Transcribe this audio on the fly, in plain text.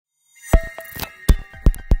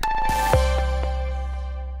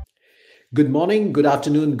Good morning, good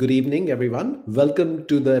afternoon, good evening, everyone. Welcome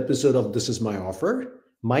to the episode of This Is My Offer.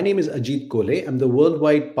 My name is Ajit Kolhe. I'm the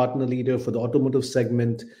worldwide partner leader for the automotive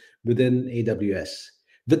segment within AWS.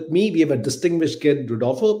 With me, we have a distinguished guest,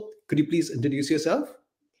 Rodolfo. Could you please introduce yourself?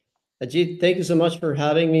 Ajit, thank you so much for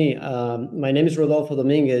having me. My name is Rodolfo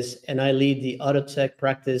Dominguez, and I lead the auto tech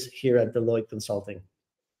practice here at Deloitte Consulting.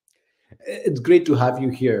 It's great to have you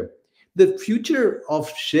here. The future of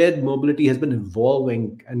shared mobility has been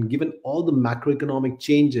evolving, and given all the macroeconomic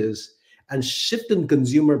changes and shift in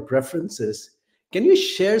consumer preferences, can you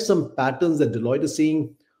share some patterns that Deloitte is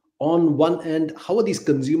seeing? On one end, how are these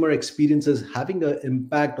consumer experiences having an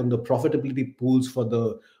impact on the profitability pools for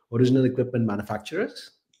the original equipment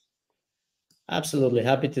manufacturers? Absolutely,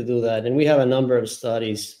 happy to do that. And we have a number of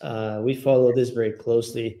studies. We follow this very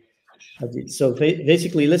closely. So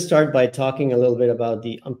basically, let's start by talking a little bit about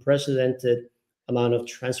the unprecedented amount of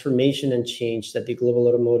transformation and change that the global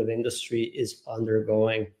automotive industry is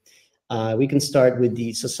undergoing. We can start with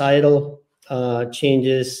the societal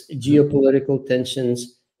changes, geopolitical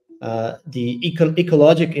tensions, the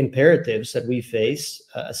ecologic imperatives that we face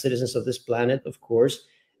as citizens of this planet, of course,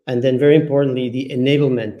 and then very importantly, the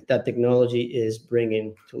enablement that technology is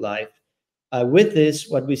bringing to life. With this,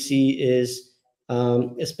 what we see is,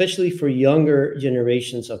 especially for younger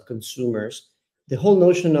generations of consumers, the whole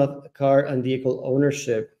notion of car and vehicle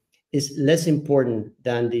ownership is less important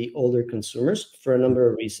than the older consumers for a number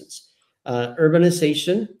of reasons.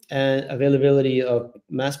 Urbanization and availability of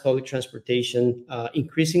mass public transportation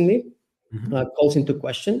increasingly calls into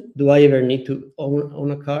question, do I ever need to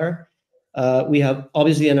own a car? We have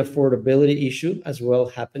obviously an affordability issue as well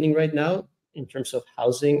happening right now in terms of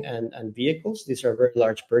housing and vehicles. These are very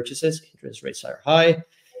large purchases. Interest rates are high.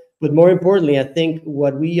 But more importantly, I think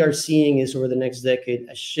what we are seeing is over the next decade,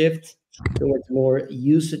 a shift towards more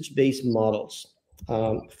usage-based models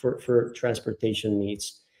for transportation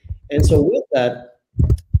needs. And so with that,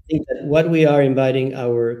 I think that what we are inviting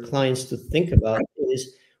our clients to think about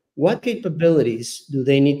is what capabilities do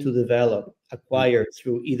they need to develop, acquire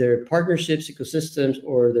through either partnerships, ecosystems,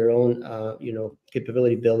 or their own,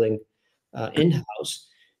 capability building in-house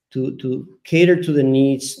to cater to the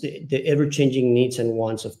needs, the ever-changing needs and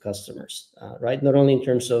wants of customers, right? Not only in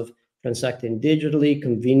terms of transacting digitally,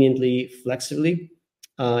 conveniently, flexibly,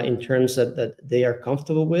 in terms that they are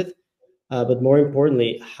comfortable with, but more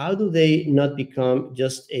importantly, how do they not become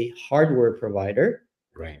just a hardware provider?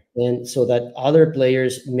 Right. And so that other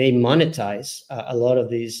players may monetize a lot of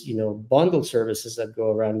these, bundled services that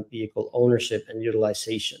go around vehicle ownership and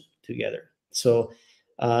utilization together. So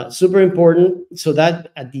super important. So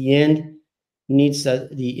that at the end needs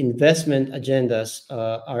that the investment agendas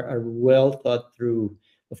are well thought through.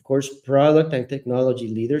 Of course, product and technology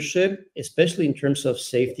leadership, especially in terms of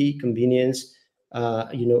safety, convenience,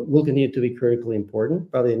 will continue to be critically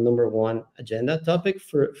important. Probably the number one agenda topic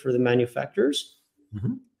for the manufacturers.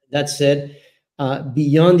 Mhm. That said,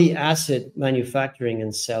 beyond the asset manufacturing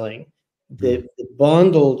and selling, the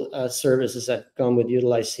bundled services that come with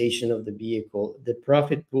utilization of the vehicle, the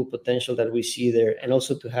profit pool potential that we see there, and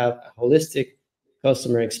also to have a holistic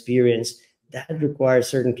customer experience, that requires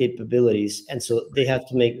certain capabilities. And so they have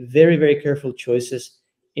to make very, very careful choices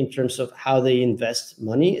in terms of how they invest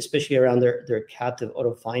money, especially around their captive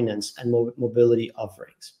auto finance and mobility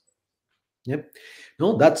offerings. Yep.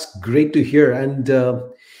 No, that's great to hear. And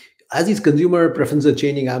as these consumer preferences are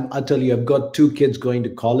changing, I'll tell you, I've got two kids going to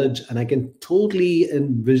college, and I can totally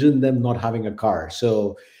envision them not having a car.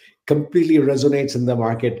 So, completely resonates in the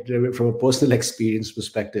market from a personal experience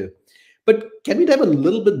perspective. But can we dive a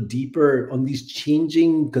little bit deeper on these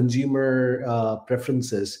changing consumer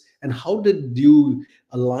preferences, and how did you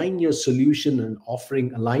align your solution and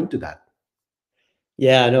offering align to that?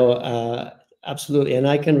 Yeah, no, absolutely, and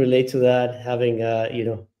I can relate to that. Having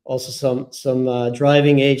also some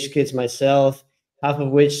driving age kids myself, half of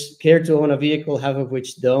which care to own a vehicle, half of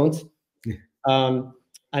which don't. Yeah. Um,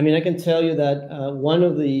 I mean, I can tell you that one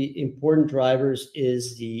of the important drivers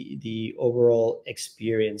is the overall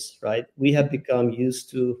experience, right? We have become used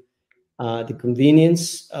to the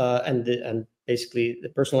convenience and basically the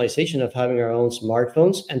personalization of having our own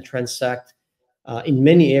smartphones and transact in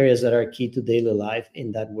many areas that are key to daily life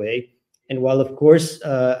in that way. And while of course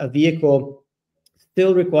a vehicle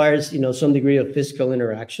still requires some degree of physical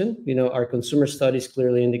interaction, our consumer studies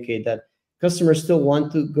clearly indicate that customers still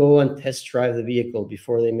want to go and test drive the vehicle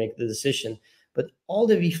before they make the decision. But all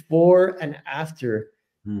the before and after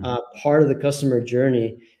part of the customer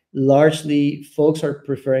journey, largely folks are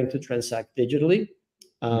preferring to transact digitally,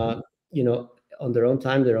 uh, Mhm. you know, on their own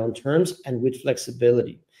time, their own terms, and with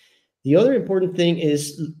flexibility. The other important thing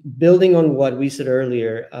is building on what we said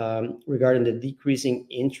earlier regarding the decreasing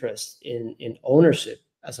interest in ownership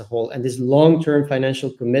as a whole, and this long-term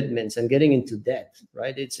financial commitments and getting into debt,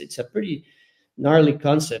 right? It's a pretty gnarly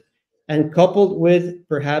concept, and coupled with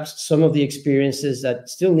perhaps some of the experiences that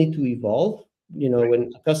still need to evolve.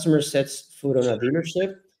 When a customer sets foot on a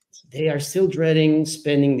dealership, they are still dreading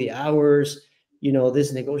spending the hours,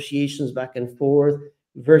 these negotiations back and forth,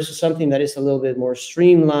 versus something that is a little bit more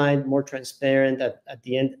streamlined, more transparent. At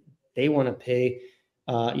the end, they want to pay,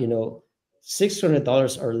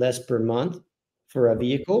 $600 or less per month for a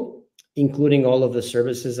vehicle, including all of the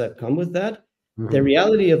services that come with that. The Mhm.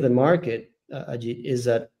 reality of the market, Ajit, is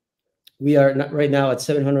that we are not, right now, at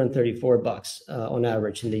 $734 on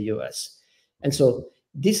average in the US. And so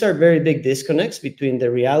these are very big disconnects between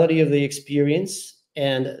the reality of the experience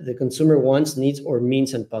and the consumer wants, needs, or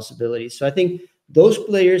means and possibilities. So I think those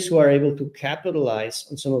players who are able to capitalize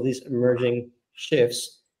on some of these emerging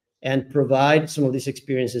shifts and provide some of these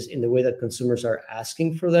experiences in the way that consumers are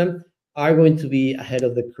asking for them are going to be ahead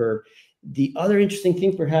of the curve. The other interesting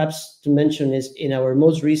thing, perhaps, to mention is in our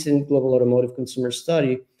most recent global automotive consumer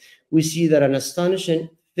study, we see that an astonishing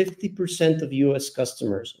 50% of US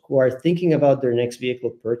customers who are thinking about their next vehicle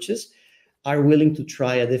purchase are willing to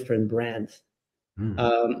try a different brand.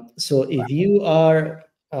 Mhm. So if you are,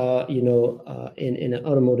 in an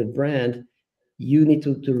automotive brand, you need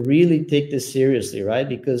to really take this seriously, right?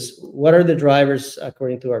 Because what are the drivers,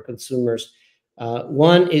 according to our consumers?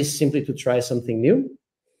 One is simply to try something new.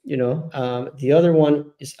 The other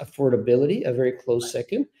one is affordability, a very close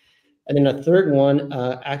second. And then a third one,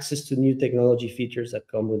 access to new technology features that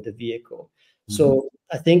come with the vehicle. Mhm. So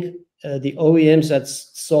I think the OEMs that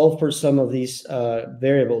solve for some of these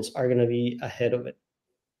variables are going to be ahead of it.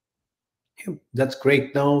 Yeah, that's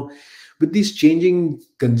great. Now, with these changing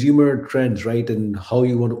consumer trends, right, and how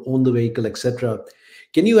you want to own the vehicle, etc.,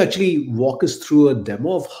 can you actually walk us through a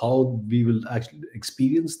demo of how we will actually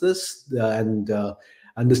experience this and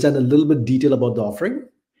understand a little bit detail about the offering?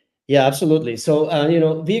 Yeah, absolutely. So,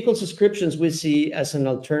 vehicle subscriptions we see as an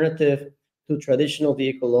alternative to traditional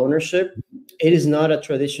vehicle ownership. It is not a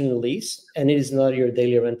traditional lease, and it is not your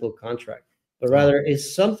daily rental contract, but Ah, rather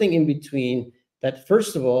is something in between that,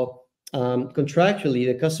 first of all, contractually,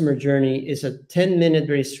 the customer journey is a 10-minute,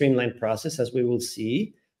 very streamlined process, as we will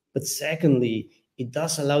see. But secondly, it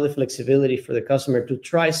does allow the flexibility for the customer to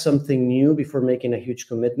try something new before making a huge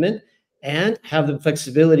commitment and have the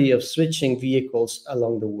flexibility of switching vehicles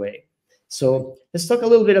along the way. So let's talk a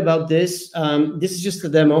little bit about this. This is just a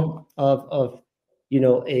demo of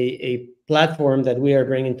a platform that we are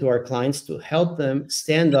bringing to our clients to help them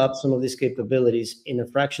stand up some of these capabilities in a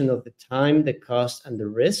fraction of the time, the cost, and the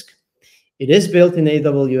risk. It is built in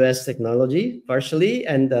AWS technology partially,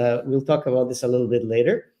 and we'll talk about this a little bit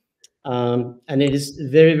later. And it is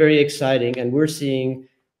very, very exciting, and we're seeing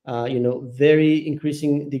very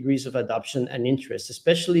increasing degrees of adoption and interest,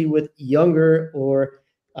 especially with younger or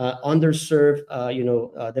underserved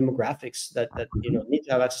demographics that mhm. need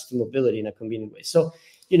to have access to mobility in a convenient way. So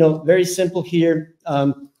very simple here.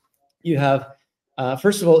 You have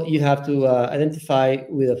first of all, you have to identify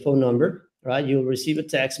with a phone number, right? You'll receive a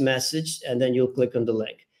text message, and then you'll click on the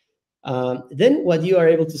link. Then what you are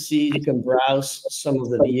able to see, you can browse some of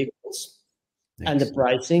the vehicles and the Nice.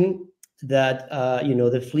 pricing that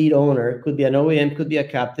the fleet owner, could be an OEM, could be a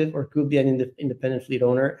captive, or could be an independent fleet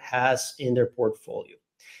owner, has in their portfolio.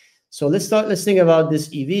 So let's think about this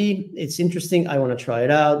EV. It's interesting. I want to try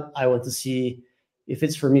it out. I want to see if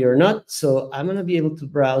it's for me or not. So I'm going to be able to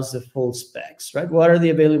browse the full specs, right? What are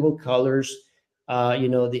the available colors?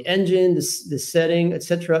 The engine, the setting,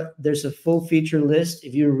 etc. There's a full feature list.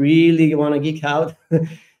 If you really want to geek out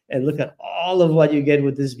and look at all of what you get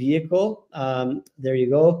with this vehicle, there you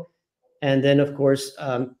go. And then, of course,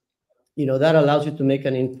 that allows you to make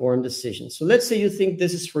an informed decision. So let's say you think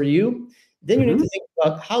this is for you, then you need Mhm. to think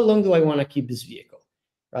about, how long do I want to keep this vehicle,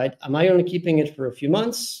 right? Am I only keeping it for a few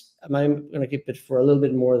months? Am I going to keep it for a little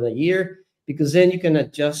bit more than a year? Because then you can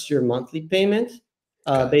adjust your monthly payment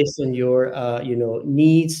Got it. based on your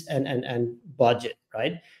needs and budget,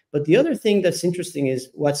 right? But the other thing that's interesting is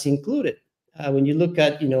what's included. When you look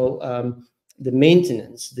at the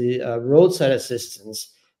maintenance, the roadside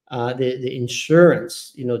assistance, the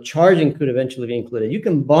insurance, charging could eventually be included. You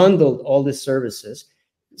can bundle all these services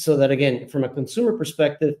so that, again, from a consumer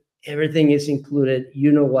perspective, everything is included.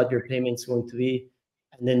 You know what your payment's going to be,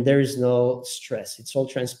 and then there is no stress. It's all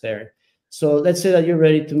transparent. So let's say that you're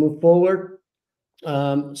ready to move forward.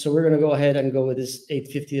 So we're going to go ahead and go with this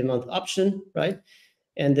 850 a month option, right?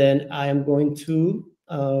 And then I am going to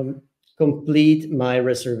complete my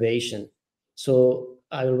reservation. So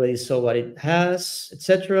I already saw what it has,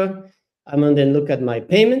 etc. I'm going to then look at my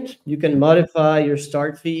payment. You can modify your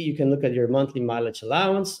start fee. You can look at your monthly mileage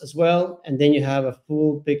allowance as well. And then you have a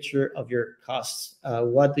full picture of your costs.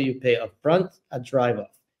 What do you pay upfront at drive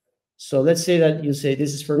off? So let's say that you say,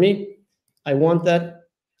 this is for me. I want that.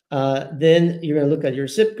 Then you're going to look at your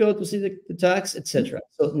zip code to see the tax, etc.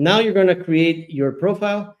 So now you're going to create your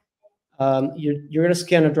profile. You're going to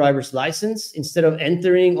scan a driver's license. Instead of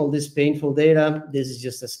entering all this painful data, this is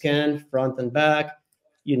just a scan front and back.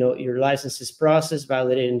 Your license is processed,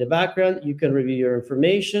 validated in the background. You can review your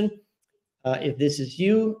information. If this is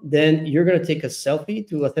you, then you're going to take a selfie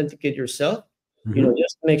to authenticate yourself.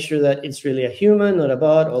 Just to make sure that it's really a human, not a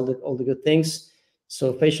bot, all the good things.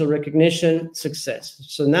 So facial recognition, success.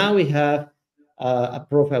 So now we have a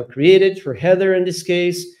profile created for Heather in this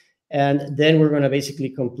case. And then we're going to basically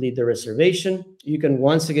complete the reservation. You can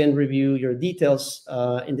once again review your details.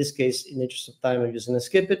 In this case, in the interest of time, I'm just going to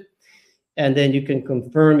skip it. And then you can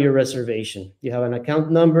confirm your reservation. You have an account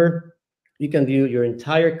number. You can view your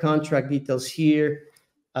entire contract details here.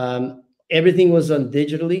 Everything was done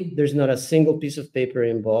digitally. There's not a single piece of paper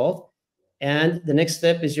involved. And the next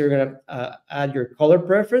step is you're going to add your color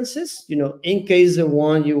preferences, in case the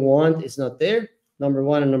one you want is not there, number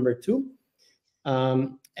 1 and number 2.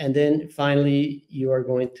 And then finally, you are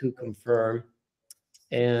going to confirm.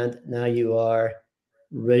 And now you are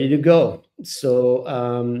ready to go. So,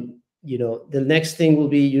 the next thing will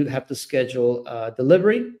be you have to schedule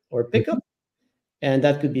delivery or pickup. And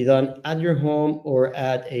that could be done at your home or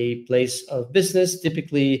at a place of business.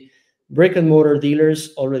 Typically, brick and mortar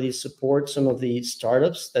dealers already support some of the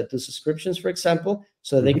startups that do subscriptions, for example,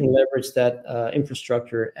 so that they can leverage that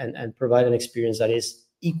infrastructure and provide an experience that is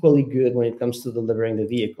equally good when it comes to delivering the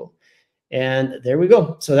vehicle. And there we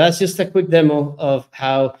go. So that's just a quick demo of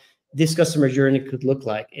how this customer journey could look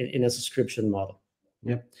like in a subscription model.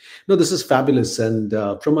 Yeah. No, this is fabulous. And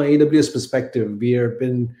from an AWS perspective, we have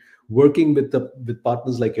been working with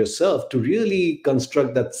partners like yourself to really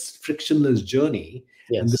construct that frictionless journey.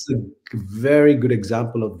 Yes. And this is a very good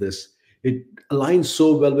example of this. It aligns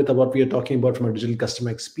so well with what we are talking about from a digital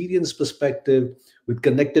customer experience perspective, with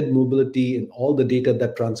connected mobility and all the data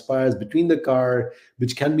that transpires between the car,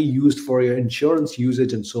 which can be used for your insurance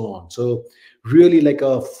usage and so on. So really like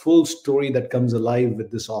a full story that comes alive with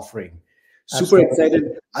this offering. Super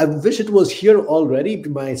excited. I wish it was here already.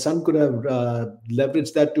 My son could have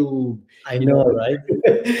leveraged that to, I know, right?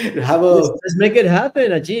 have let's make it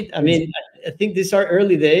happen, Ajit. I mean, I think these are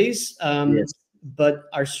early days, Yes. but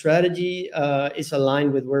our strategy is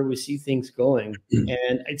aligned with where we see things going.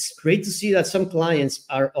 And it's great to see that some clients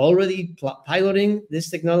are already piloting this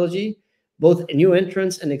technology, both new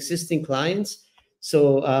entrants and existing clients.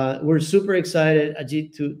 So we're super excited,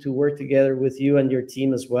 Ajit, to work together with you and your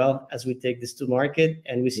team as well as we take this to market,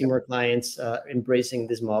 and we see more clients embracing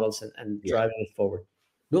these models and driving it forward.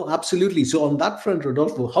 No, absolutely. So on that front,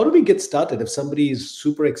 Rodolfo, how do we get started? If somebody is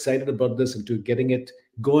super excited about this and to getting it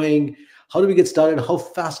going, how do we get started? How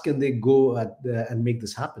fast can they go and make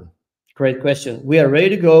this happen? Great question. We are ready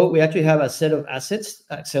to go. We actually have a set of assets,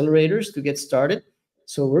 accelerators to get started.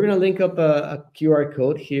 So we're going to link up a QR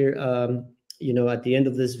code here, at the end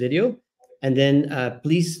of this video. And then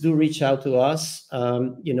please do reach out to us.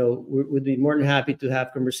 We'd be more than happy to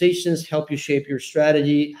have conversations, help you shape your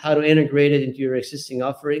strategy, how to integrate it into your existing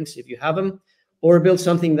offerings if you have them, or build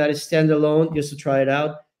something that is standalone just to try it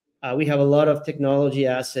out. We have a lot of technology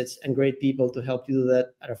assets and great people to help you do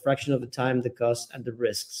that at a fraction of the time, the cost, and the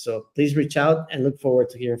risk. So please reach out and look forward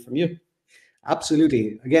to hearing from you.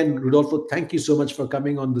 Absolutely. Again, Rodolfo, thank you so much for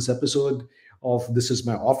coming on this episode of This Is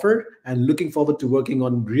My Offer, and looking forward to working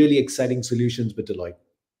on really exciting solutions with Deloitte.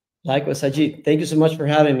 Likewise, Ajit. Thank you so much for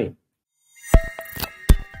having me.